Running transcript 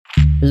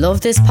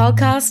Love this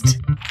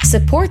podcast?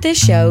 Support this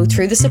show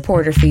through the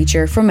supporter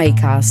feature from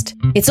Acast.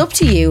 It's up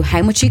to you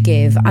how much you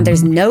give and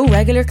there's no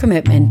regular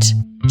commitment.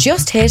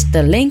 Just hit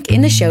the link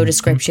in the show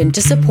description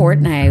to support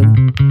now.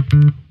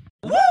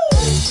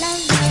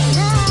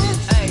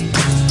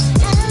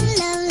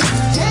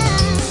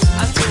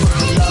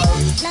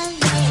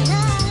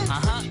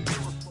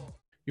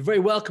 You're very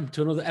welcome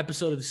to another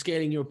episode of the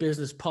Scaling Your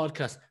Business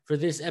podcast. For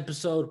this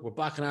episode, we're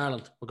back in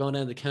Ireland. We're going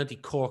down to County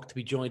Cork to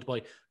be joined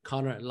by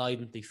Conor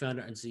Lydon, the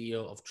founder and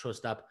CEO of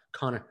Trust App.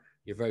 Conor,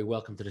 you're very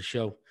welcome to the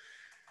show.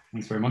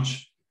 Thanks very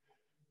much.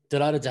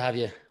 Delighted to have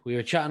you. We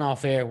were chatting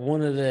off air.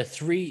 One of the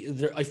three,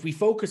 if we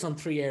focus on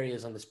three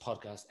areas on this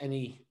podcast,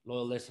 any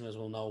loyal listeners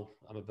will know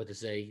I'm about to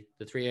say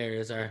the three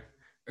areas are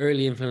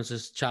early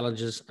influences,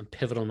 challenges, and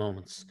pivotal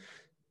moments.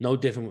 No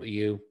different with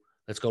you.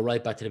 Let's go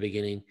right back to the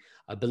beginning.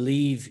 I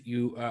believe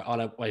you are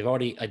on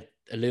I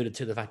alluded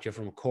to the fact you're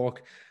from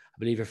Cork. I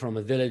believe you're from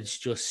a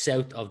village just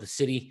south of the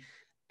city.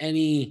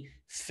 Any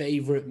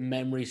favorite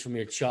memories from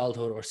your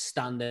childhood or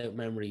standout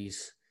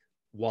memories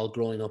while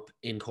growing up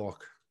in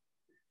Cork?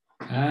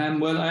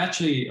 Well, I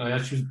actually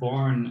was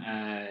born.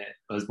 I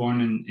was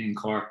born in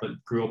Cork,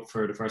 but grew up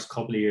for the first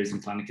couple of years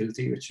in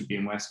Clonakilty, which would be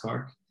in West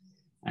Cork.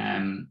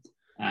 And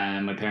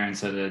my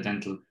parents had a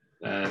dental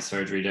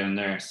surgery down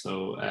there,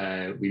 so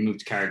we moved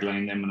to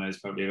Carrigaline then when I was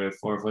probably about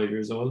 4 or 5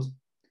 years old.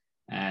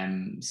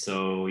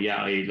 So yeah,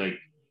 I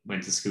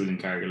went to school in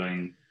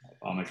Carrigaline.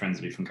 All my friends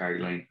would be from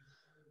Carrigaline.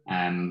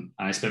 And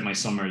I spent my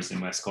summers in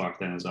West Cork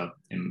then as well,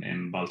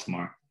 in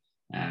Baltimore.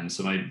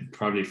 So my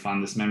probably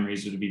fondest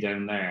memories would be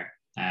down there.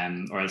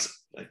 Or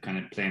else kind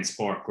of playing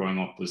sport growing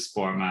up was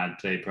sport mad.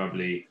 Played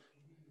probably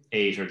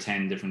 8 or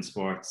 10 different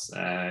sports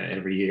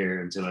every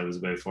year until I was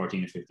about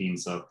 14 or 15.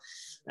 So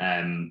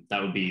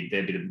they'd be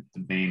the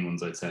main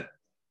ones, I'd say.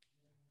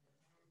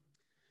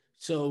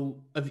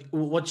 So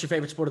what's your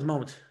favorite sport at the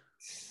moment?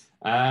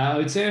 I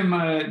would say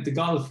the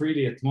golf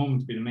really at the moment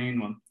would be the main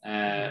one.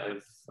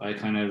 I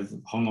kind of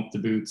hung up the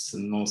boots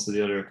and most of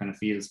the other kind of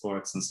field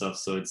sports and stuff.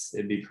 So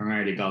it'd be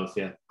primarily golf,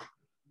 yeah.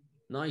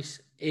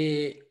 Nice.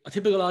 A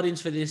typical audience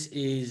for this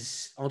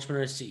is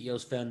entrepreneurs,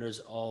 CEOs,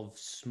 founders of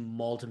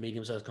small to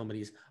medium-sized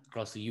companies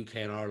across the UK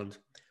and Ireland,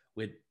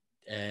 with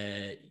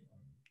the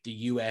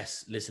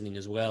US listening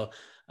as well.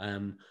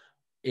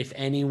 If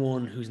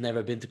anyone who's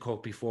never been to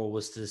Cork before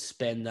was to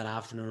spend an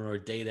afternoon or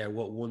a day there,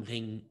 what one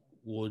thing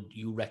would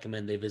you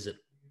recommend they visit?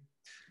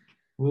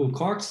 Well,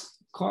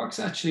 Cork's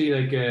actually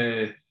like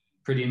a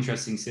pretty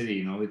interesting city.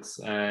 You know, it's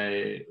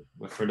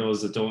for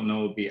those that don't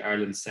know, it'd be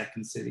Ireland's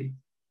second city.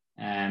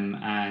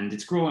 And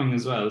it's growing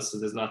as well. So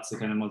there's lots of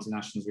kind of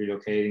multinationals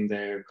relocating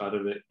there. Got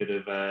a bit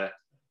of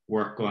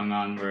work going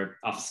on where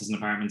offices and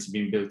apartments are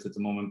being built at the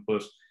moment.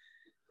 But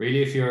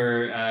really, if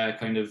you're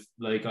kind of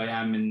like I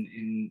am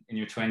in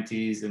your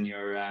 20s and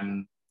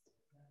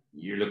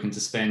you're looking to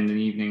spend an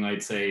evening,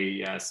 I'd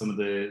say some of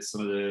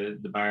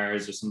the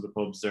bars or some of the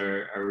pubs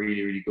are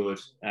really, really good.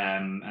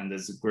 And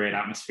there's a great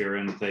atmosphere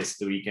around the place at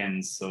the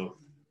weekends. So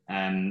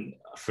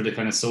for the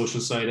kind of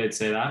social side, I'd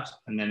say that.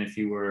 And then if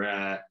you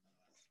were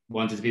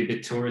wanted to be a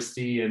bit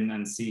touristy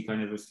and see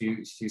kind of a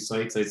few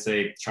sites, I'd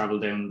say travel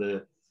down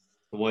the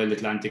Wild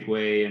Atlantic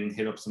Way and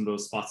hit up some of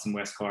those spots in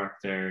West Cork.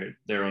 They're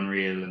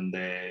unreal, and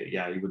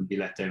you wouldn't be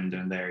let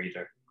down there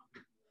either.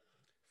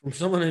 From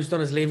someone who's done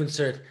his Leaving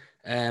Cert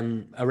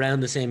around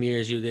the same year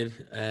as you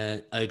did,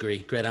 I agree.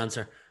 Great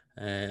answer.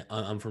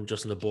 I'm from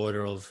just on the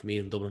border of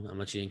Meath and Dublin.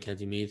 I'm actually in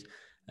County Meath.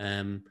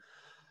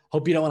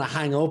 Hope you don't want to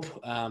hang up.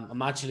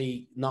 I'm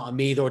actually not a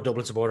Meath or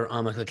Dublin supporter.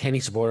 I'm a Kilkenny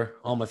supporter.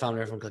 All my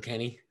family are from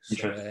Kilkenny.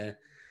 So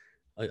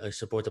I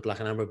support the Black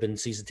and Amber. I've been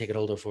season ticket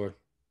holder for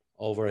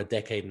over a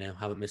decade now.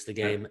 Haven't missed a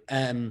game.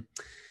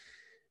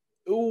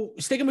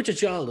 Sticking with your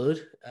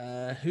childhood,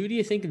 who do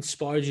you think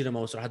inspired you the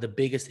most or had the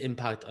biggest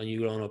impact on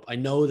you growing up? I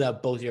know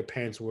that both your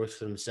parents worked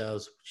for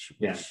themselves,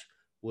 which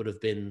would have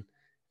been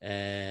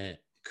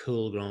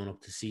cool growing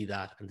up to see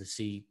that and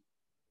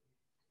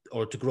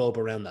to grow up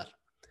around that.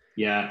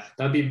 Yeah,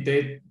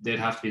 they'd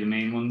have to be the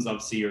main ones.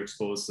 Obviously, you're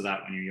exposed to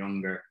that when you're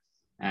younger.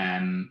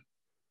 To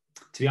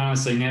be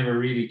honest, I never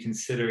really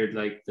considered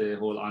like the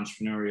whole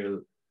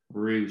entrepreneurial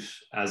route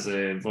as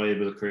a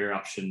viable career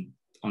option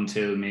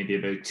until maybe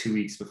about 2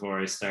 weeks before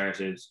I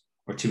started,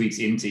 or 2 weeks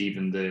into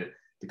even the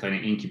kind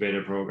of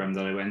incubator program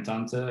that I went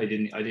on to.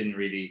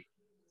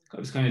 I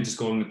was kind of just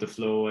going with the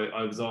flow.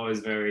 I was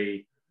always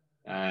very,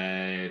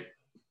 I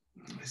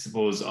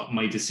suppose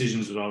my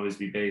decisions would always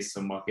be based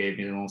on what gave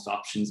me the most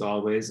options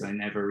always. I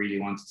never really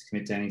wanted to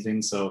commit to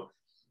anything. So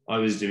I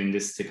was doing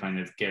this to kind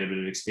of get a bit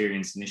of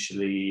experience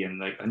initially. And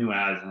like, I knew I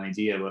had an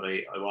idea, but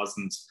I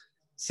wasn't,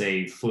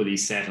 say, fully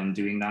set on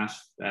doing that.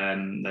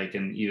 And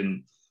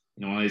even,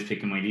 when I was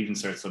picking my Leaving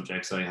Cert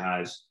subjects, I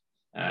had,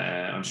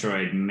 I'm sure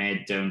I had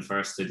med down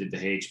first. I did the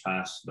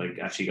HPAT,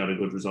 actually got a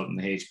good result in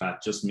the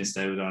HPAT, just missed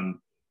out on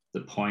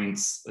the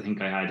points. I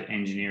think I had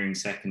engineering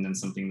second and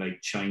something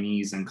like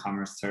Chinese and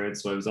commerce third.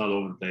 So I was all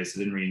over the place. I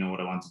didn't really know what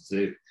I wanted to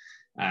do.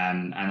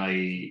 And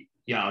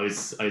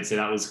I'd say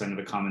that was kind of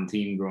a common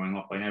theme growing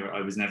up.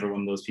 I was never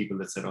one of those people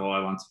that said, oh,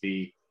 I want to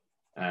be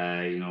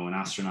an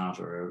astronaut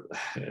or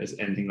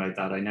anything like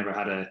that. I never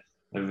had a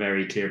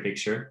very clear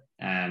picture,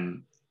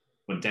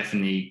 but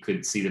definitely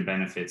could see the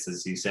benefits,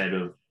 as you said,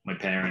 of my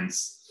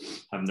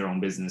parents having their own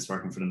business,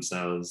 working for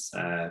themselves.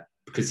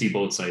 Could see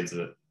both sides of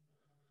it.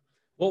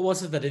 What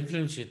was it that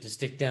influenced you to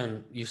stick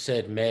down? You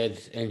said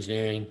med,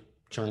 engineering,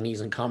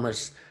 Chinese, and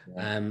commerce,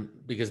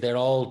 because they're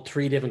all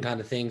three different kind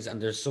of things,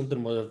 and there's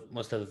something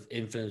must have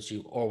influenced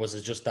you, or was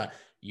it just that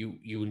you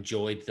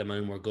enjoyed them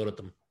and were good at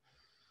them?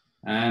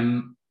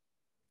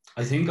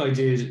 I think I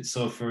did.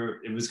 So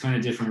it was kind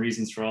of different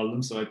reasons for all of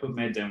them. So I put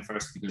med down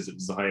first because it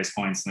was the highest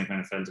points, and I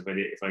kind of felt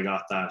if I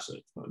got that,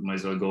 I might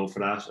as well go for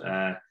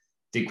that.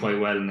 Did quite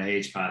well in the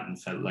HPAT and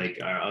felt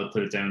like I'll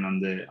put it down on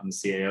the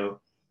CAO.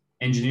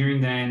 Engineering,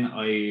 then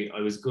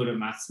I was good at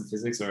maths and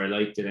physics, or I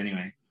liked it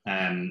anyway.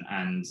 And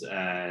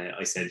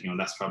I said,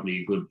 that's probably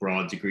a good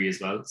broad degree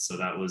as well. So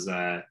that was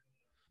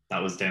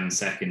down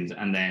second.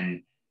 And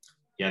then,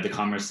 the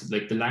commerce,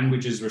 like the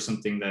languages were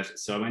something that,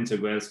 so I went to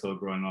Wales School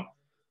growing up.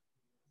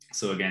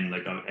 So again,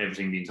 like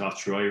everything being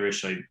taught through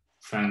Irish, I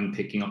found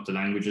picking up the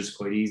languages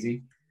quite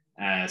easy.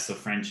 So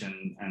French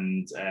and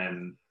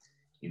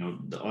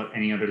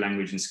any other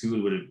language in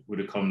school would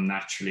have come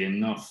naturally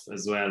enough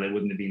as well. It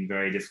wouldn't have been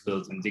very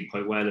difficult, and did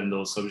quite well in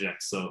those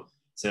subjects. So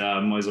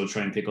I might as well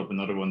try and pick up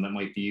another one that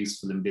might be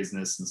useful in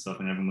business and stuff.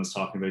 And everyone was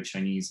talking about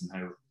Chinese and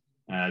how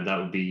that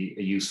would be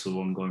a useful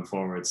one going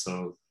forward.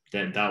 So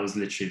that was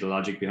literally the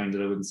logic behind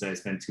it. I wouldn't say I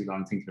spent too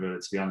long thinking about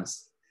it, to be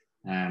honest.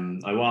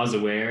 I was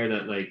aware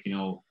that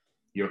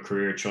your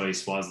career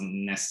choice wasn't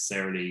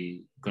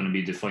necessarily going to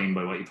be defined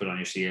by what you put on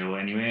your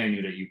CAO anyway. I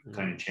knew that you could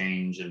kind of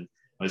change, and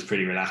I was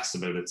pretty relaxed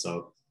about it.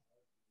 So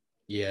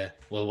yeah,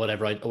 well,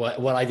 whatever.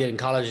 What I did in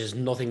college is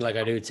nothing like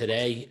I do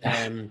today.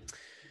 A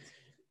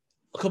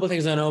couple of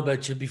things I know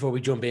about you before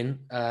we jump in.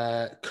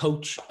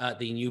 Coach at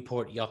the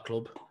Newport Yacht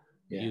Club.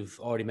 Yeah. You've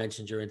already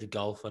mentioned you're into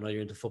golf. I know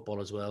you're into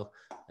football as well.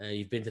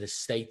 You've been to the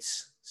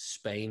States,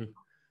 Spain.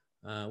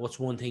 What's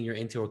one thing you're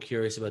into or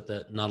curious about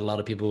that not a lot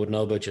of people would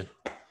know about you?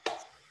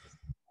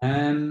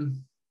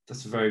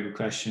 That's a very good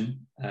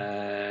question.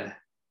 I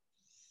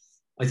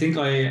think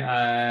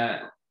I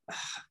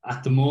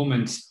at the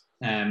moment,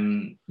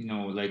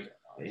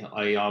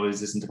 I always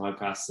listen to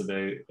podcasts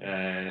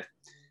about,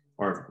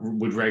 or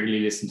would regularly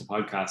listen to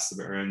podcasts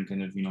about around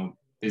kind of,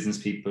 business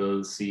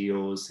people,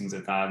 CEOs, things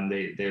like that. And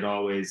they'd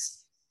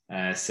always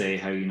say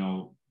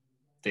how,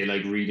 they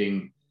like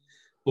reading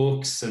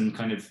books and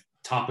kind of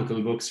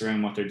topical books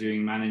around what they're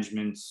doing,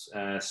 management,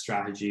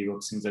 strategy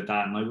books, things like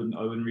that. And I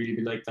wouldn't really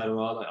be like that at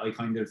all. I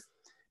kind of,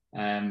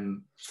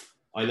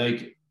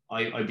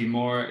 I'd be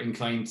more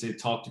inclined to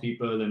talk to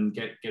people and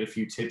get a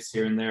few tips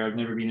here and there. I've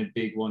never been a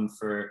big one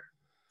for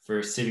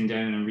sitting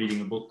down and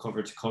reading a book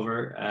cover to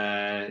cover.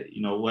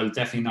 Well,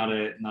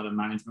 definitely not a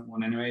management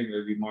one anyway.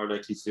 I'd be more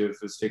likely to do it if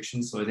it was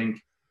fiction. So I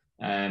think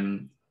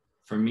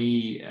for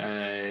me,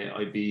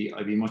 I'd be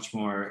much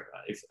more,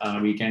 if on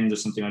a weekend or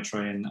something, I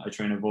try and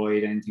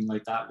avoid anything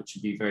like that, which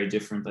would be very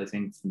different, I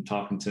think, from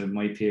talking to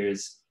my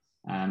peers.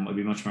 I'd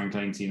be much more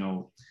inclined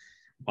to,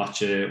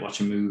 watch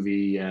a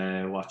movie,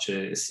 watch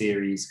a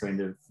series, kind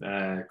of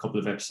a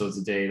couple of episodes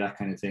a day, that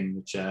kind of thing,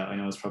 which I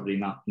know is probably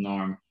not the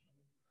norm.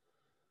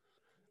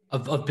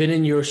 I've been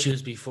in your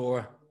shoes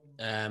before.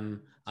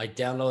 I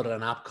downloaded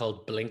an app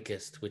called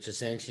Blinkist, which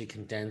essentially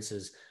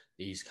condenses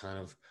these kind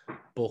of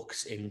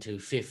books into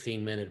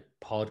 15-minute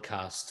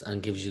podcasts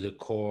and gives you the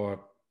core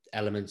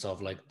elements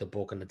of like the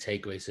book and the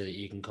takeaway so that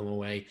you can come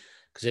away.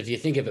 Because if you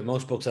think of it,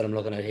 most books that I'm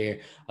looking at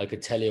here, I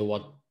could tell you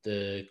what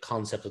the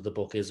concept of the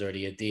book is or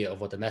the idea of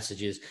what the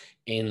message is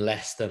in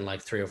less than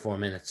like 3 or 4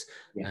 minutes.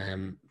 Yeah.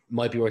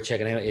 Might be worth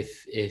checking out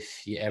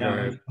if you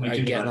ever are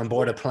getting on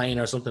board a plane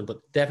or something, but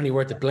definitely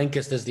worth it.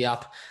 Blinkist is the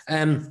app.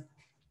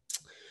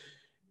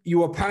 You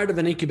were part of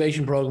an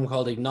incubation program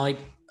called Ignite.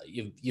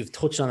 You've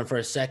touched on it for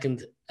a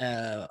second.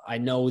 I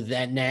know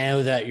that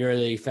now that you're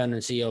the founder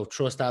and CEO of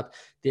Trust App,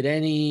 did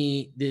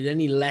any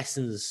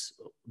lessons?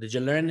 Did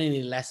you learn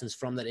any lessons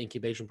from that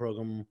incubation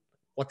program?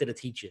 What did it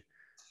teach you?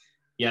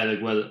 Yeah,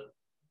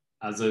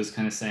 as I was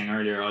kind of saying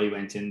earlier, I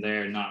went in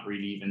there not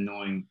really even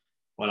knowing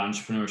what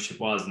entrepreneurship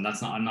was, and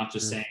I'm not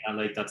just saying that,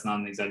 like, that's not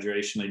an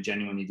exaggeration. I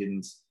genuinely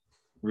didn't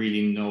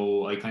really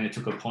know. I kind of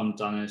took a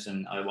punt on it,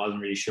 and I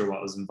wasn't really sure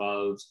what was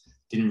involved.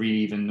 Didn't really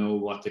even know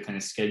what the kind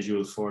of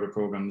schedule for the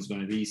program was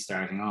going to be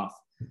starting off.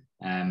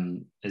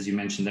 As you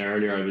mentioned there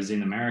earlier, I was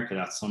in America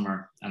that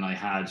summer, and I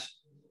had,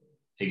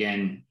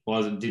 again,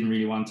 didn't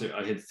really want to.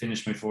 I had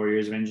finished my 4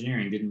 years of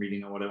engineering, didn't really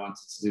know what I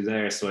wanted to do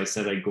there. So I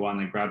said I'd go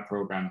on a grad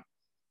program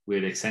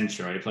with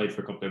Accenture. I applied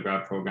for a couple of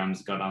grad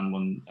programs, got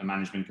on a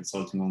management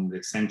consulting one with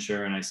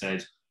Accenture, and I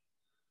said,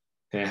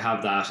 okay, I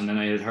have that. And then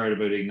I had heard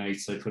about Ignite,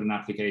 so I put an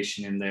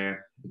application in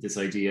there with this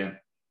idea,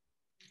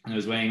 and I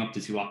was weighing up the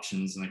two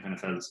options, and I kind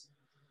of felt,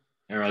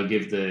 or I'll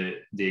give the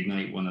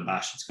Ignite one a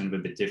bash. It's kind of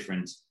a bit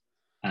different.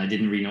 And I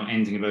didn't really know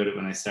anything about it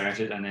when I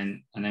started. And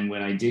then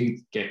when I did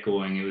get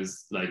going, it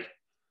was like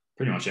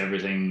pretty much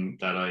everything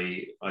that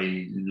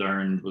I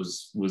learned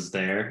was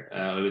there.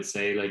 I would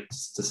say, like,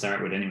 to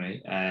start with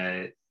anyway.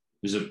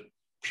 There's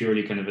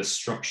purely kind of a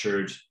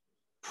structured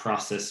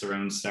process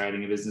around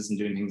starting a business and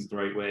doing things the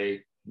right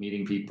way,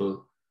 meeting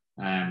people.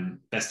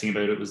 Best thing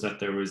about it was that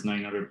there was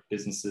 9 other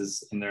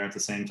businesses in there at the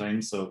same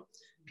time, so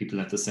people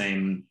at the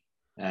same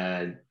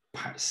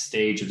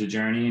stage of the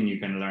journey, and you're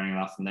kind of learning a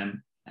lot from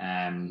them.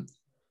 And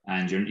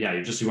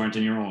you weren't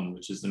on your own,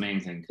 which is the main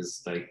thing,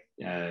 because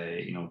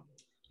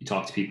you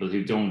talk to people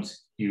who don't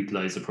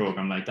utilize a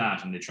program like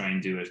that and they try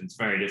and do it, and it's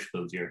very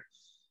difficult.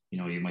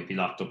 You might be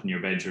locked up in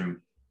your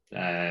bedroom,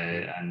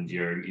 and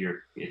you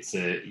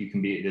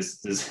can be,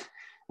 there's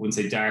I wouldn't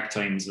say dark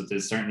times, but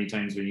there's certainly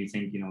times when you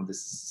think, this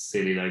is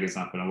silly, like it's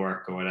not going to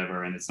work or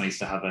whatever. And it's nice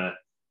to have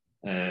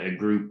a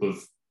group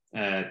of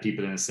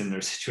people in a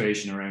similar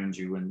situation around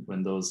you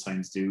when those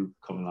times do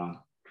come along.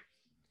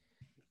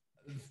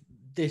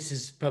 This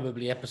is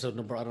probably episode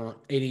number,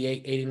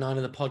 88, 89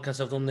 of the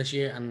podcast I've done this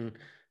year. And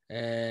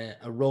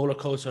a roller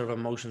coaster of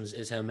emotions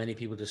is how many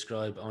people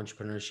describe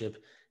entrepreneurship.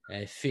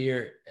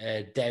 Fear,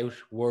 doubt,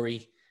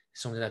 worry,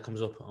 something that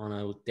comes up on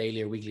a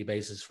daily or weekly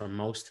basis for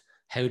most.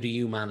 How do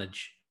you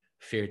manage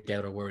fear,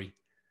 doubt, or worry?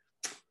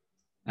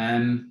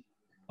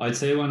 I'd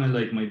say one of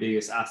my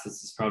biggest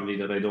assets is probably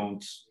that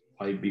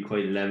I'd be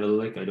quite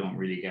level. I don't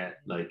really get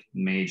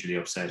majorly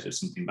upset if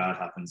something bad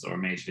happens, or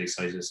majorly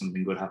excited if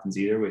something good happens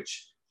either,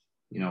 which,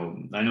 I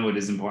know it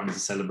is important to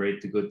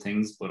celebrate the good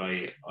things, but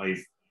I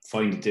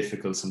find it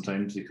difficult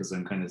sometimes, because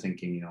I'm kind of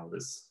thinking,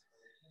 there's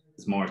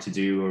more to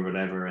do or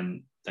whatever.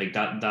 And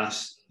that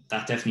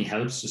definitely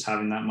helps, just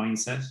having that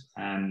mindset.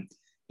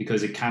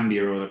 Because it can be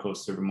a roller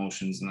coaster of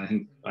emotions. And I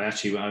think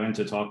I went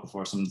to a talk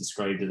before, someone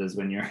described it as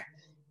when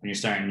you're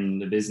starting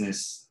the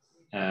business,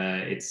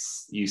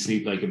 you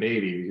sleep like a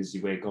baby, because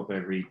you wake up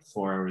every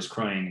 4 hours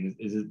crying.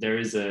 And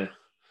there's an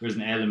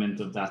element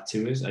of that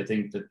to it. I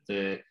think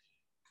that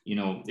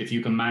if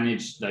you can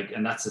manage,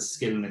 and that's a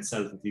skill in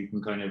itself, if you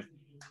can kind of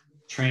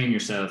train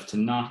yourself to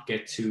not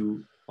get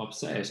too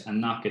upset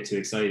and not get too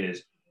excited,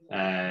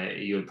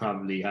 you'll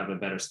probably have a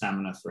better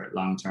stamina for it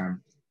long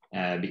term.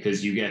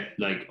 Because you get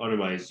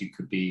otherwise you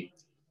could be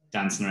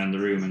dancing around the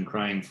room and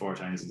crying 4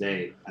 times a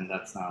day, and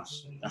that's not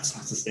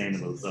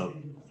sustainable. So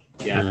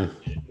I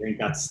think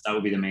that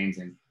would be the main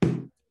thing.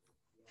 You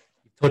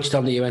touched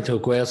on that you went to a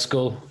Gael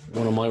school.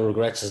 One of my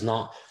regrets is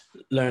not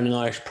learning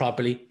Irish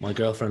properly. My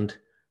girlfriend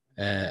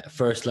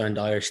first learned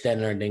Irish,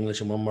 then learned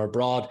English, and when we're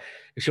abroad,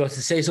 if she wants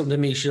to say something to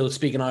me, she'll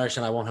speak in Irish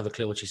and I won't have a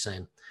clue what she's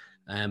saying.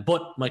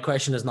 But my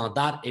question is not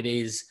that. It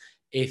is,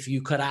 if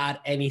you could add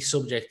any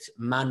subject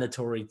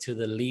mandatory to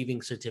the leaving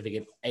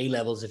certificate,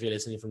 A-levels, if you're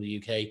listening from the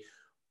UK,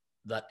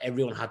 that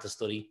everyone had to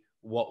study,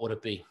 what would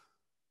it be?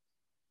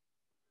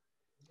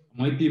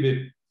 I might be a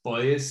bit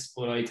biased,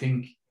 but I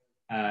think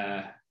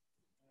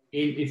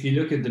if you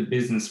look at the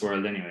business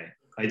world anyway,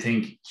 I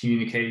think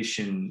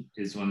communication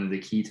is one of the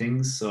key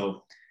things.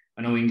 So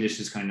I know English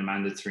is kind of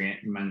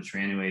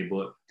mandatory anyway,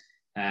 but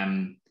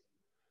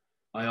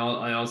I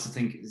also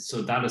think,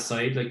 so that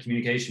aside,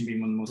 communication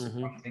being one of the most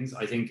important things,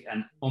 I think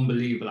an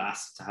unbelievable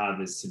asset to have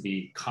is to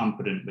be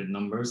competent with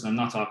numbers. And I'm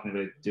not talking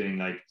about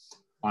doing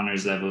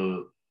honors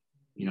level,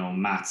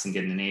 maths and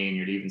getting an A in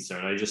your leaving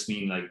cert. I just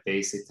mean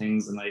basic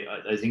things. And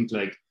I think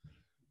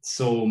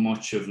so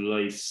much of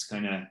life's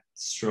kind of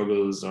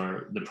struggles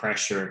or the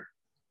pressure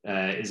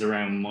is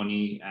around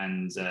money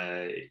and,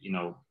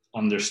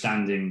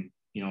 understanding,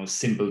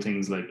 simple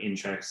things like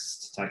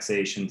interest,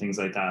 taxation, things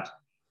like that.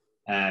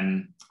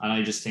 And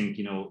I just think,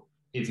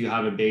 if you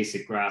have a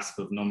basic grasp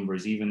of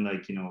numbers, even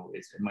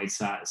it might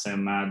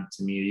sound mad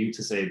to me or you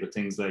to say, but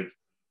things like,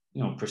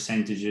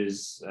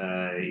 percentages,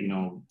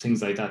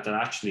 things like that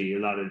actually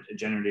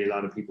generally a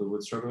lot of people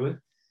would struggle with.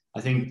 I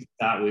think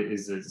that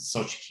is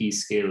such a key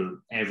skill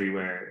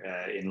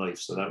everywhere in life.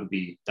 So that would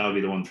be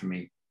the one for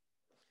me.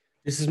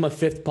 This is my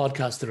 5th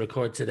podcast to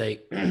record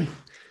today.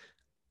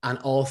 And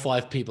all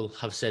 5 people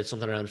have said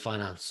something around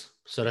finance.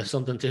 So there's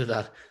something to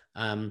that.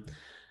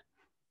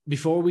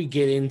 Before we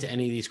get into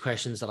any of these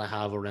questions that I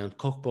have around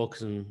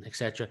cookbooks and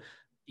etc.,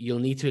 you'll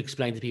need to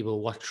explain to people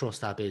what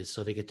Trust App is.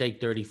 So they could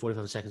take 30,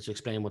 45 seconds to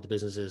explain what the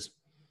business is.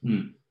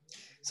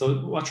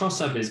 So what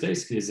Trust App is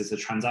basically is it's a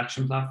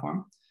transaction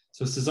platform.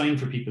 So it's designed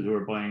for people who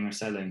are buying or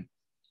selling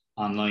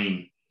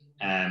online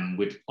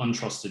with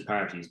untrusted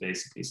parties,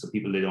 basically. So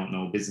people they don't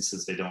know,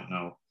 businesses they don't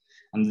know.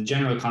 And the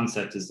general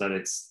concept is that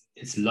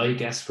it's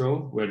like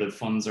escrow, where the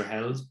funds are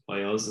held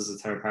by us as a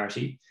third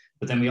party.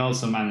 But then we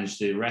also manage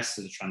the rest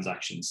of the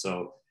transaction.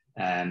 So,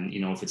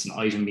 if it's an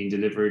item being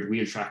delivered,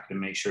 we'll track it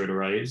and make sure it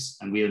arrives,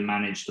 and we'll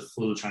manage the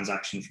full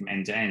transaction from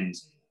end to end,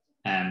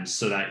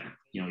 so that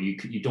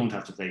you don't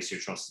have to place your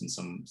trust in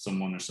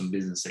someone or some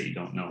business that you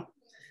don't know.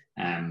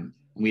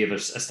 We have a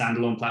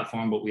standalone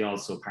platform, but we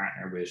also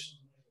partner with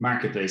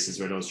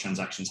marketplaces where those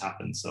transactions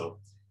happen. So,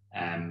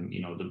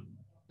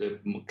 the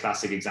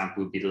classic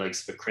example would be the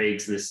likes of a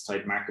Craigslist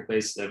type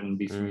marketplace that wouldn't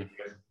be familiar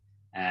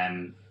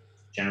with.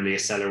 Generally, a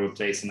seller would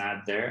place an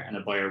ad there and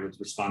a buyer would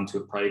respond to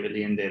it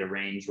privately, and they'd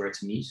arrange where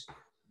to meet.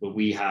 But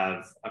we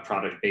have a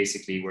product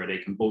basically where they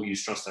can both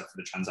use Trust App for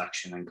the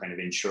transaction and kind of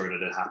ensure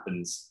that it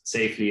happens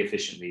safely,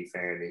 efficiently,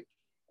 fairly.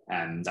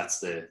 That's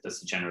the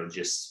general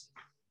gist.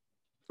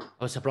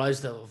 I was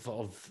surprised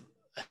of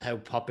how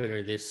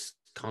popular this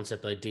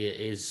concept idea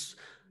is.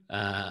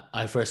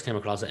 I first came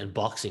across it in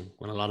boxing,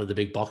 when a lot of the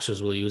big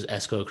boxers will use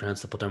escrow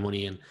accounts to put their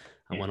money in,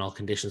 and when all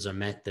conditions are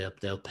met,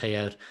 they'll pay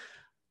out.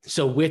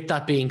 So with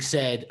that being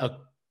said,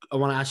 I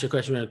want to ask you a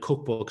question about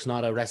cookbooks,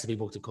 not a recipe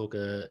book to cook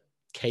a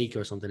cake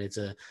or something.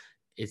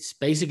 It's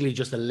basically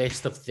just a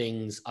list of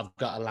things. I've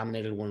got a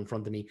laminated one in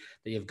front of me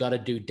that you've got to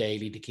do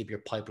daily to keep your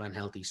pipeline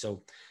healthy.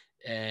 So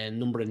a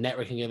number of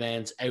networking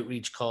events,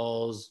 outreach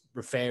calls,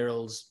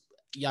 referrals,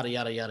 yada,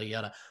 yada, yada,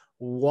 yada.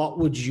 What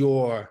would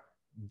your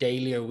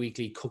daily or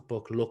weekly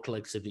cookbook look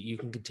like so that you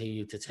can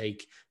continue to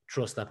take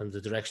Trust App in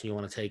the direction you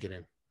want to take it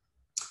in?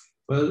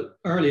 Well,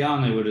 early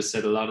on, I would have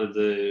said a lot of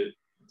the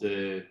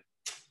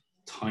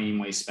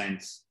time I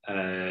spent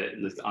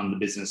on the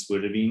business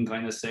would have been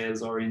kind of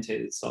sales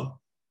orientated stuff.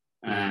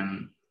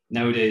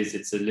 Nowadays,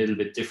 it's a little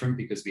bit different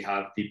because we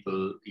have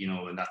people,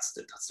 and that's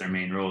their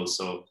main role.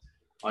 So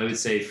I would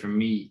say for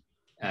me,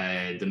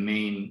 the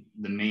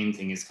main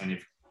thing is kind of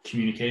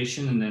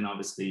communication, and then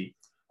obviously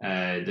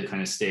the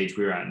kind of stage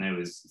we're at now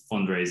is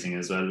fundraising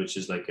as well, which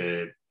is like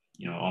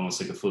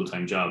almost like a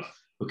full-time job.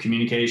 But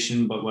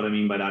communication, but what I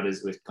mean by that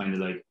is with kind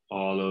of like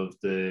all of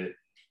the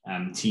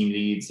team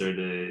leads or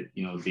the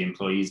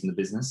employees in the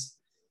business,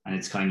 and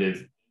it's kind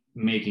of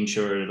making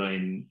sure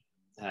that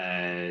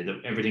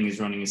that everything is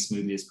running as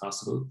smoothly as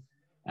possible,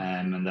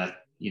 and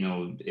that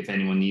if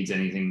anyone needs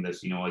anything, that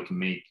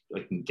I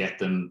can get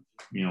them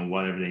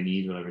whatever they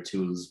need, whatever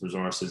tools,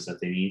 resources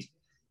that they need,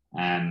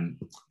 and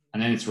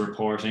then it's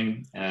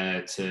reporting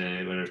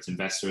to whether it's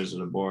investors or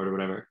the board or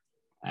whatever.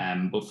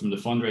 But from the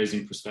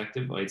fundraising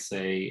perspective, I'd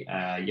say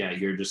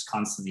you're just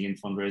constantly in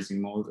fundraising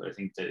mode. I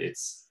think that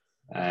it's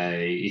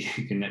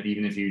you can,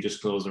 even if you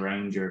just close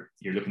around, you're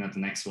looking at the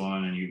next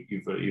one, and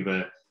you've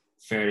a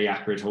fairly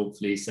accurate,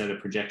 hopefully, set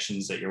of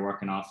projections that you're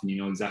working off, and you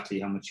know exactly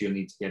how much you'll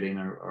need to get in,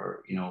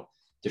 or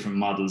different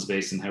models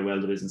based on how well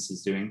the business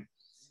is doing.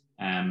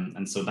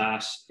 And so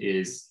that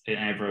is an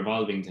ever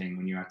evolving thing.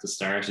 When you're at the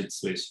start,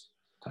 it's with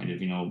kind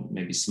of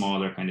maybe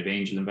smaller kind of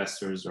angel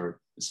investors or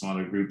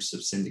smaller groups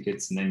of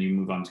syndicates, and then you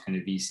move on to kind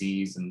of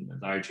VCs and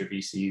larger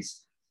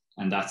VCs,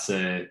 and that's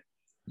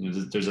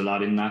there's a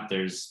lot in that.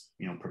 There's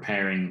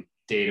preparing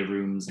data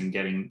rooms and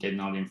getting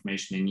all the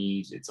information they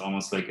need. It's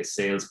almost like a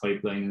sales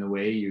pipeline in a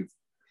way. You've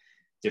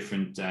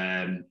different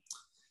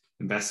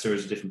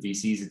investors, different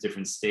VCs at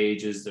different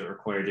stages that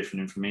require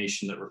different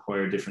information, that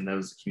require different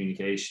levels of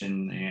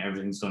communication.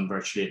 Everything's done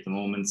virtually at the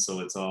moment, so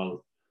it's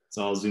all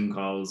Zoom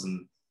calls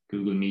and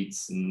Google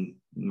Meets and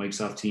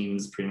Microsoft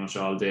Teams pretty much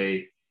all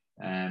day,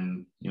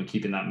 and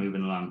keeping that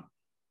moving along.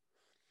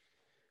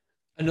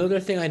 Another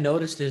thing I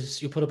noticed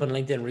is you put up on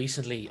LinkedIn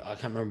recently, I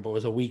can't remember, it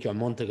was a week or a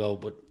month ago,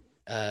 but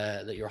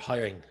that you're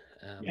hiring.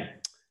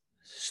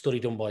 Study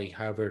done by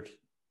Harvard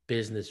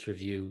Business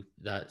Review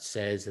that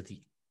says that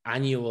the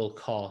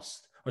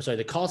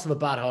cost of a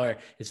bad hire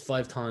is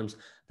 5 times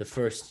the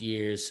first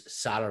year's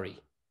salary.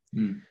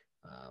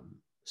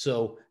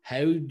 So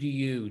how do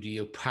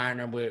you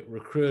partner with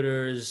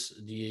recruiters?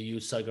 Do you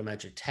use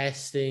psychometric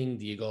testing?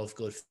 Do you go with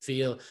gut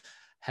feel?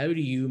 How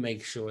do you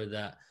make sure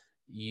that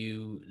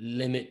you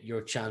limit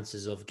your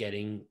chances of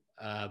getting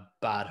a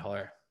bad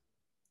hire?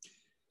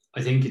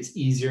 I think it's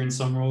easier in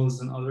some roles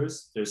than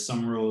others. There's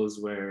some roles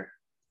where,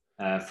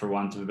 for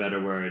want of a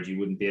better word, you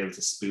wouldn't be able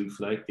to spoof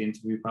like the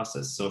interview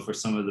process. So for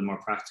some of the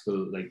more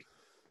practical like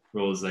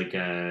roles like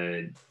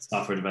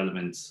software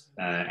development,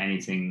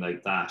 anything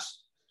like that,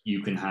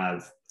 you can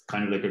have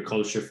kind of like a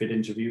culture fit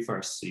interview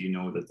first, so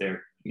that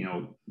they're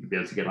you'll be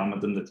able to get on with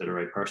them, that they're the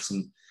right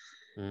person,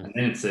 and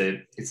then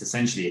it's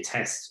essentially a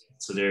test.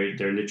 So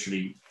they're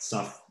literally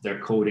they're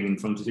coding in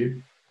front of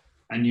you,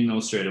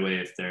 and straight away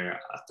if they're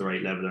at the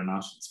right level or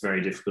not. It's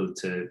very difficult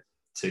to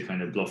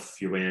kind of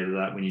bluff your way out of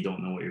that when you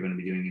don't know what you're going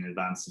to be doing in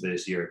advance of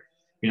it. You're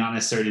not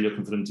necessarily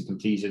looking for them to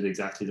complete it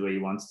exactly the way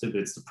you want it to, but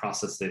it's the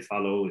process they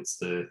follow. It's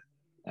the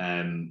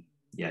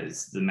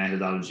it's the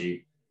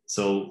methodology.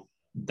 So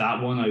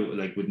that one I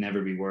would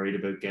never be worried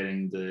about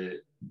getting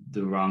the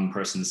wrong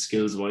person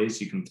skills wise.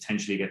 You can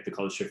potentially get the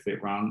culture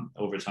fit wrong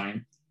over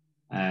time.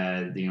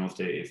 If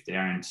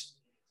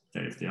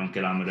they don't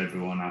get on with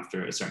everyone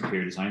after a certain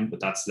period of time, but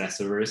that's less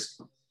of a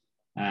risk.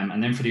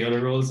 And then for the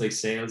other roles like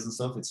sales and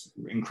stuff, it's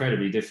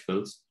incredibly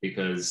difficult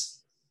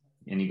because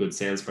any good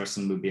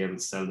salesperson would be able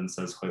to sell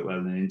themselves quite well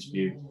in an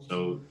interview.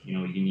 So you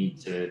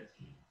need to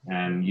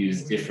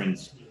use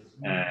different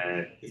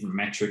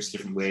metrics,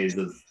 different ways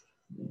of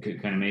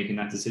kind of making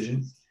that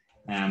decision.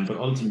 But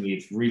ultimately,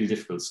 it's really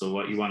difficult. So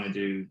what you want to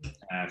do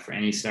for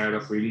any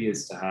startup really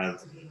is to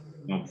have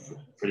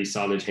pretty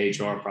solid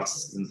HR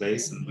processes in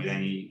place. And with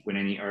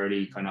any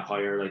early kind of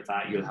hire like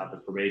that, you'll have a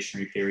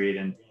probationary period,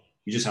 and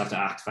you just have to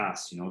act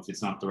fast. If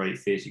it's not the right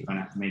fit, you kind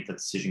of have to make that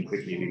decision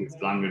quickly, because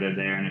the longer they're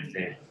there, and if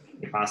they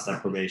pass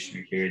that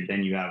probationary period,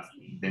 then you'll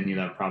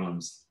have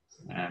problems.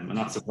 I'm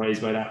not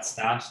surprised by that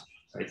stat.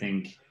 I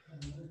think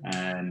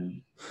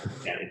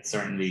Yeah, it's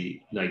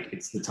certainly like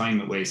it's the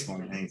time it wastes more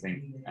than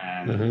anything,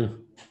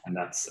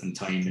 and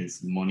time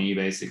is money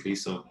basically.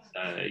 So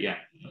yeah,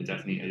 I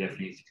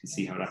definitely can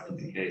see how that could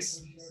be the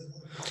case.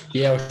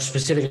 Yeah, or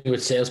specifically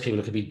with salespeople,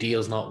 it could be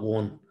deals not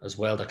won as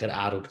well that could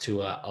add up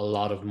to a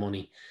lot of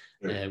money.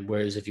 Sure.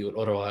 Whereas if you would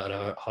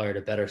otherwise hired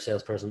a better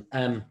salesperson,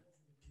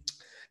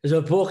 there's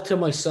a book to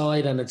my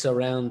side, and it's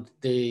around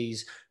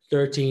these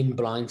 13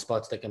 blind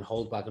spots that can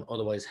hold back an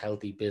otherwise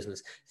healthy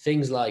business.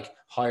 Things like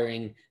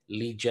hiring,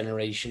 lead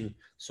generation,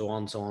 so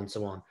on.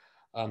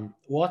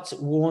 What's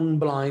one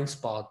blind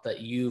spot that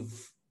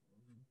you've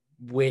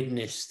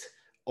witnessed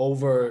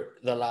over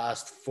the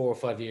last 4 or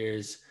 5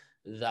 years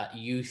that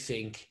you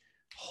think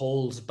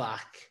holds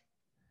back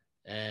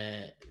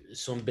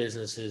some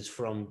businesses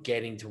from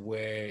getting to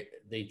where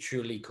they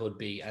truly could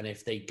be? And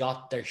if they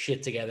got their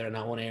shit together in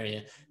that one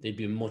area, they'd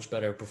be a much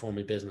better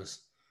performing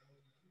business.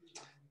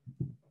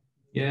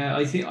 Yeah,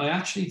 I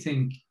actually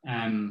think,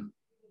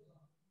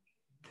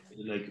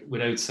 like,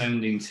 without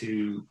sounding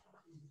too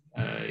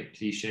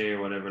cliche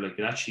or whatever, like,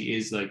 it actually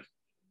is like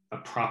a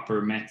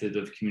proper method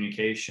of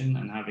communication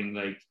and having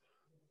like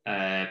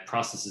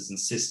processes and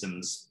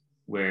systems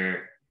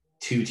where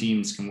two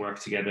teams can work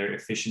together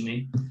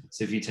efficiently.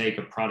 So if you take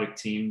a product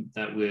team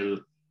that will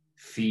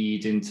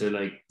feed into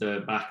like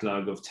the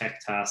backlog of tech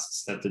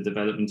tasks that the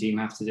development team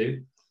have to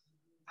do,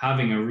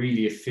 having a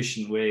really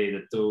efficient way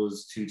that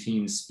those two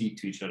teams speak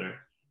to each other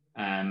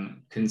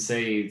can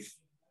save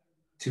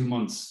 2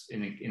 months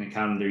in a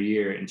calendar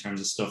year in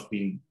terms of stuff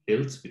being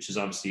built, which is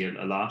obviously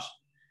a lot.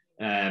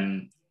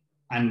 And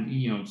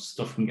you know,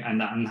 stuff can,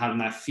 and having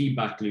that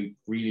feedback loop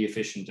really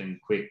efficient and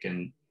quick,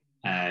 and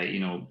you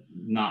know,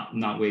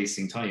 not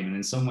wasting time. And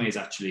in some ways,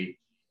 actually,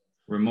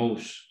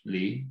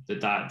 remotely,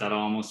 that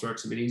almost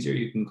works a bit easier.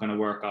 You can kind of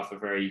work off a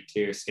very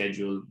clear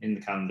schedule in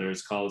the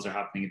calendars. Calls are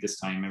happening at this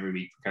time every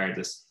week,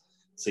 regardless.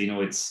 So you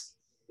know,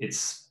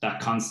 it's that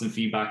constant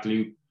feedback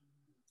loop,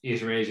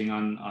 iterating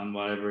on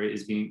whatever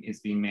is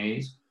being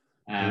made.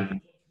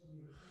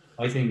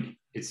 I think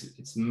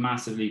it's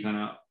massively kind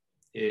of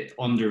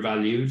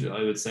undervalued,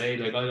 I would say.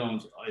 Like I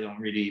don't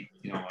really,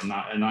 you know,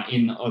 I'm not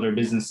in other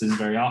businesses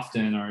very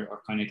often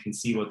or kind of can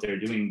see what they're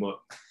doing, but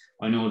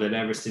I know that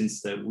ever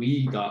since that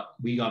we got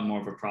more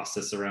of a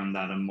process around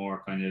that and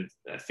more kind of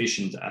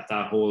efficient at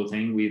that whole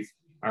thing,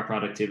 our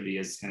productivity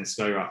has kind of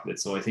skyrocketed.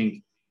 So I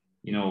think,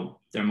 you know,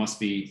 there must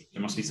be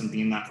something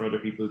in that for other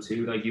people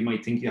too. Like you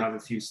might think you have a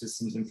few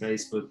systems in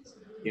place, but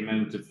the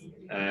amount of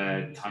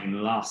time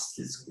lost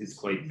is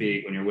quite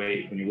big when you're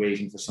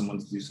waiting for someone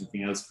to do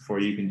something else before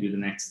you can do the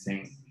next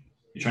thing.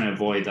 You're trying to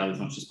avoid that as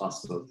much as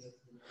possible.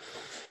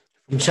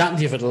 From chatting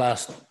to you for the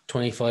last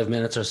 25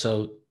 minutes or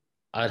so,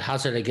 I'd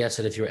hazard a guess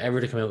that if you were ever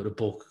to come out with a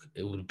book,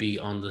 it would be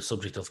on the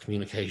subject of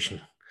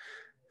communication.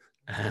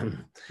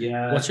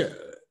 Yeah.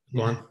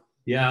 Go on.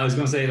 Yeah, I was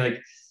going to say,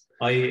 like,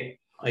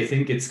 I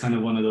think it's kind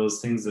of one of those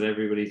things that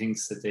everybody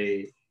thinks that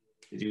they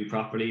do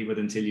properly, but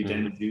until you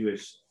then do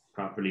it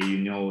properly, you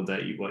know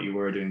that what you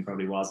were doing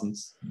probably wasn't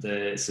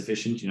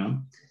sufficient, you know?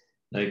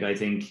 Like, I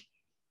think,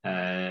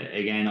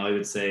 again, I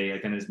would say, I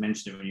kind of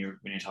mentioned it when you're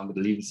talking about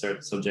the leaving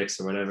certain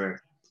subjects or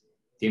whatever,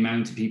 the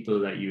amount of people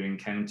that you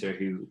encounter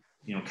who,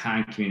 you know,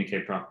 can't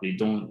communicate properly,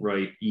 don't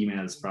write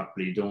emails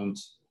properly, don't,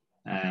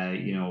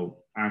 you know,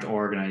 aren't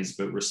organized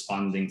but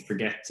responding,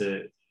 forget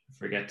to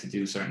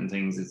do certain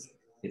things.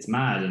 It's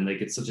mad, and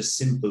like it's such a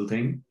simple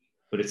thing,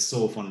 but it's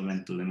so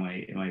fundamental in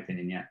my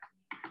opinion. Yeah.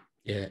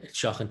 Yeah, it's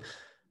shocking.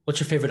 What's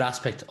your favorite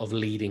aspect of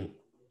leading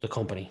the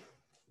company?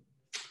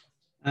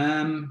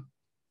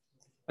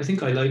 I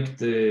think I like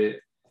the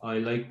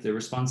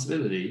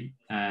responsibility,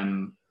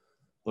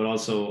 but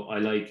also I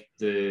like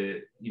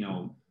the, you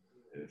know,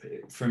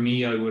 for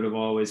me, I would have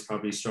always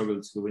probably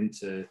struggled to go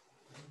into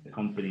the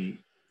company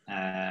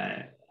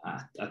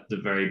at the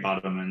very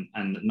bottom,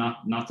 and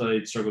not that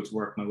I'd struggle to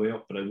work my way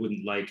up, but I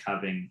wouldn't like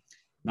having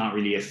not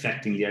really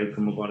affecting the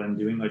outcome of what I'm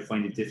doing. I'd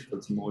find it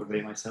difficult to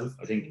motivate myself.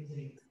 I think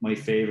my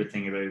favorite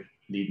thing about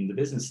leading the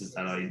business is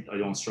that I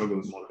don't struggle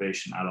with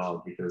motivation at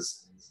all,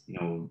 because, you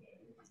know,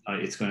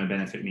 it's going to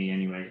benefit me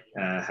anyway,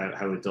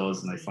 how it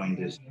does. And I find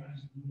it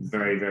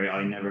very, very,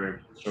 I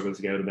never struggle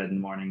to get out of bed in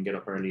the morning, get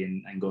up early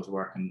and go to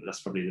work. And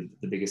that's probably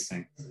the biggest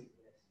thing.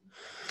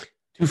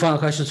 2 final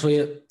questions for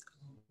you.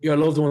 Your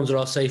loved ones are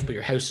all safe, but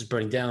your house is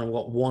burning down.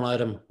 What one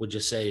item would you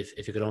save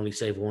if you could only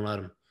save one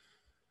item?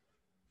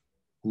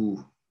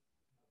 Ooh,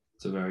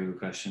 it's a very good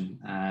question.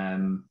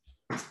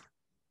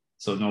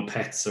 So no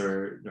pets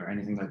or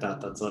anything like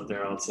that. That's up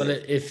there. I'll say. Well,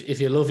 if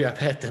you love your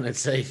pet, then it's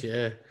safe.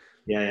 Yeah.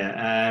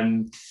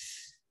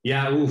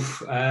 Yeah.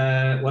 Oof.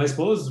 Well, I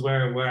suppose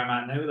where I'm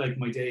at now, like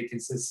my day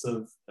consists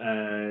of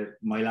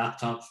my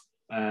laptop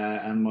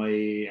and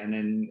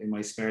then in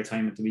my spare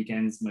time at the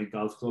weekends, my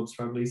golf clubs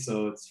probably.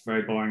 So it's a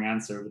very boring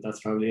answer, but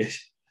that's probably it.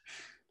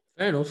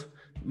 Fair enough.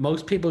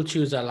 Most people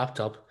choose their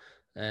laptop.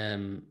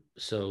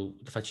 So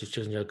the fact you've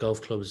chosen your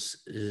golf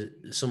clubs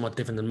is somewhat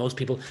different than most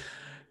people.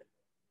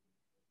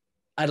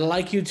 I'd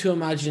like you to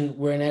imagine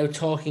we're now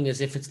talking as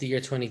if it's the year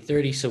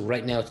 2030. So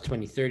right now it's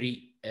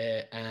 2030.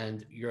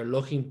 and you're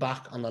looking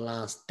back on the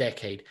last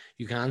decade,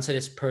 you can answer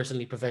this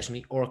personally,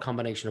 professionally, or a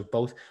combination of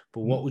both,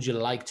 but what would you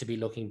like to be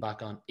looking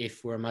back on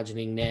if we're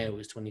imagining now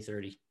is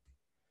 2030?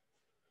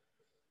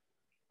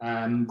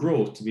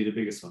 Growth to be the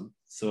biggest one.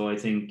 So I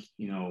think,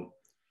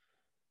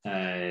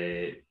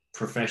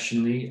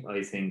 professionally,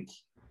 I think,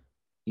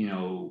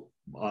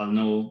 I'll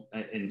know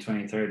in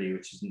 2030,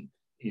 which is,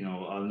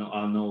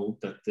 I'll know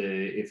that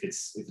if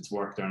it's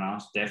worked or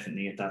not,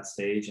 definitely at that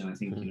stage. And I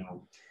think,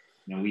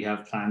 we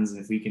have plans, and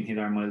if we can hit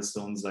our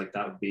milestones, like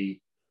that's the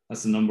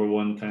number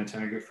one kind of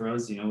target for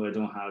us. I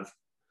don't have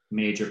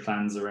major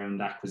plans around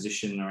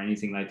acquisition or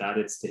anything like that.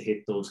 It's to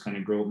hit those kind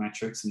of growth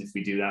metrics. And if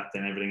we do that,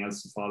 then everything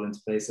else will fall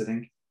into place, I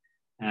think.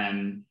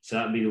 So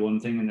that'd be the one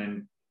thing. And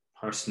then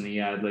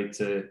personally, I'd like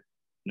to,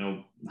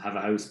 have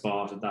a house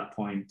bought at that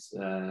point,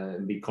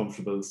 and be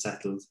comfortable,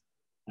 settled.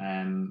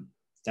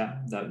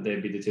 That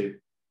they'd be the two.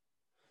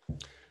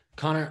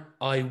 Conor,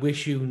 I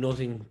wish you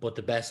nothing but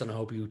the best, and I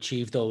hope you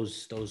achieve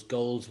those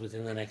goals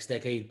within the next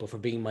decade. But for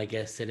being my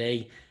guest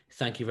today,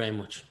 thank you very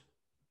much.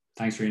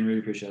 Thanks, Rian. Really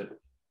appreciate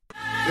it.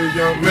 If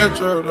young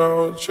Metro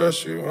don't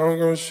trust you, I'm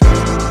gonna shoot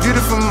you.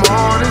 Beautiful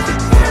morning,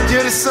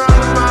 you're the sun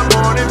of my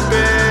morning,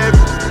 babe.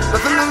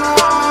 Nothing